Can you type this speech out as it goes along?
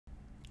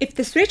If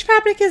the switch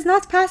fabric is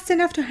not fast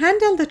enough to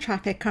handle the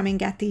traffic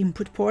coming at the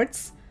input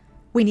ports,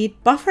 we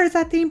need buffers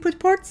at the input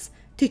ports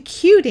to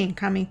queue the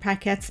incoming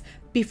packets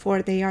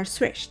before they are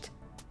switched.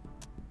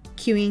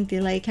 Queuing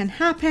delay can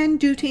happen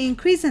due to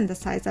increase in the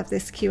size of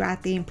this queue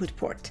at the input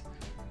port.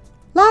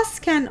 Loss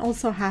can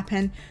also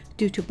happen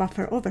due to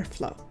buffer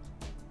overflow.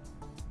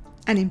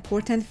 An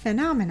important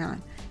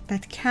phenomenon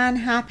that can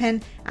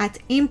happen at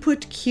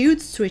input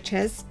queued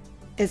switches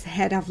is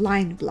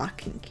head-of-line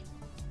blocking.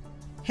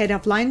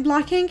 Head-of-line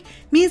blocking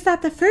means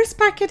that the first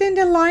packet in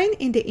the line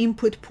in the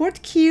input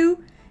port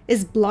queue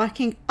is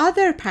blocking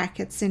other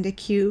packets in the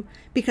queue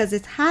because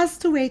it has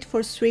to wait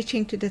for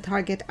switching to the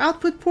target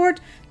output port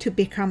to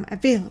become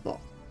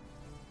available.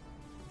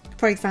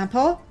 For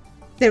example,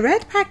 the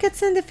red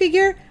packets in the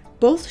figure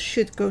both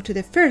should go to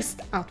the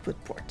first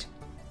output port.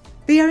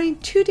 They are in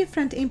two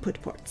different input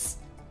ports,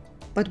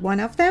 but one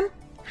of them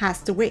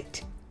has to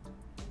wait.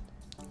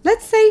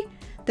 Let's say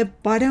the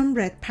bottom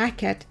red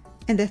packet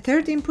in the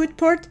third input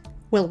port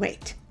will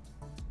wait,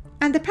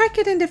 and the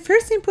packet in the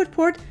first input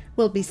port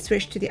will be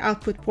switched to the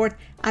output port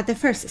at the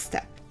first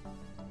step.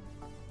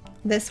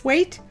 This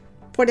wait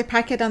for the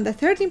packet on the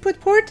third input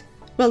port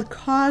will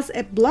cause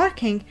a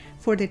blocking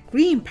for the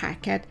green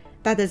packet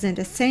that is in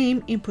the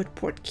same input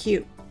port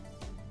queue.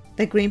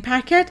 The green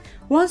packet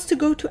wants to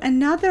go to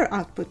another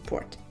output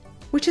port,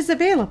 which is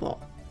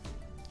available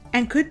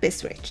and could be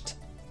switched,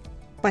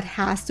 but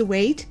has to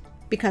wait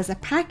because a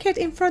packet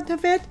in front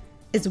of it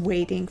is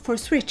waiting for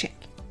switching.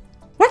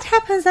 What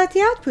happens at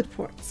the output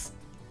ports?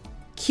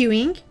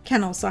 Queuing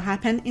can also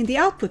happen in the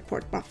output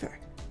port buffer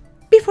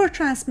before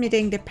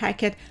transmitting the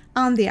packet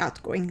on the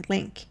outgoing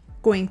link,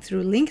 going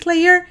through link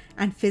layer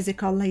and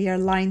physical layer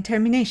line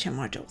termination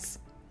modules.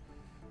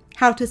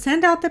 How to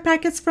send out the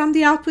packets from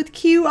the output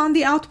queue on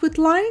the output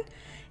line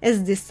is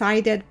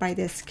decided by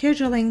the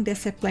scheduling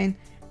discipline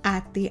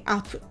at the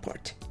output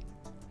port.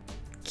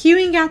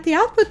 Queuing at the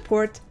output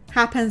port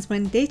happens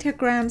when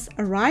datagrams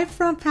arrive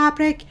from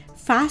fabric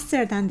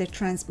faster than the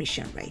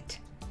transmission rate.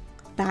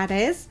 That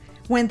is,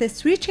 when the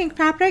switching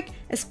fabric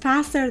is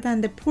faster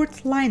than the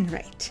port line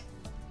rate.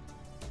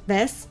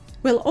 This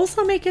will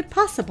also make it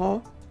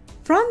possible,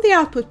 from the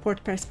output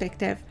port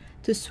perspective,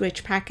 to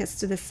switch packets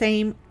to the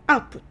same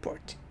output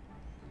port.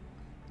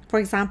 For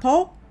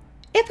example,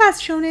 if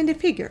as shown in the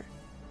figure,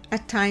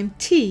 at time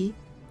t,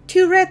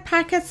 two red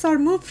packets are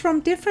moved from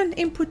different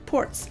input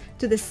ports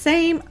to the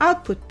same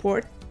output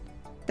port,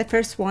 the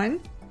first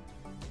one,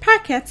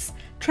 packets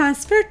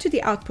transferred to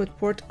the output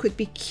port could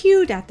be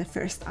queued at the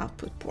first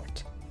output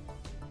port.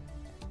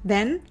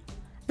 Then,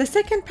 the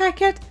second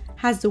packet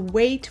has to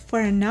wait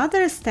for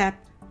another step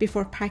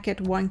before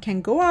packet 1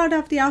 can go out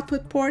of the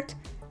output port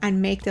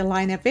and make the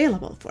line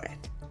available for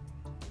it,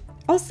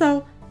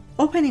 also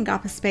opening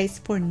up a space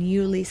for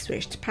newly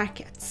switched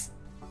packets.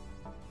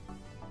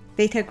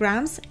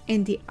 Datagrams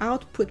in the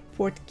output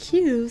port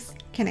queues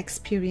can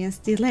experience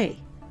delay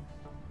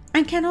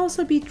and can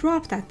also be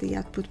dropped at the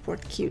output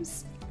port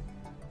queues.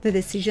 The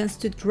decisions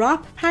to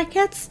drop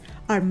packets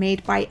are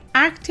made by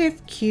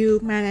active queue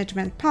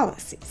management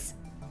policies.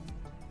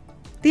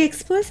 The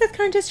explicit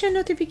congestion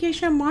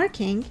notification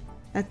marking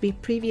that we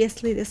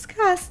previously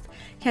discussed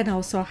can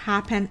also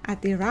happen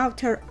at the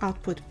router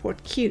output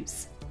port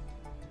queues.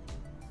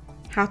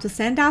 How to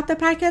send out the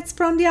packets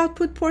from the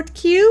output port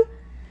queue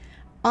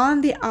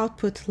on the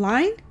output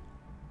line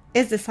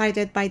is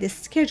decided by the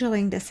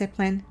scheduling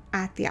discipline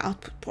at the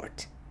output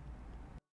port.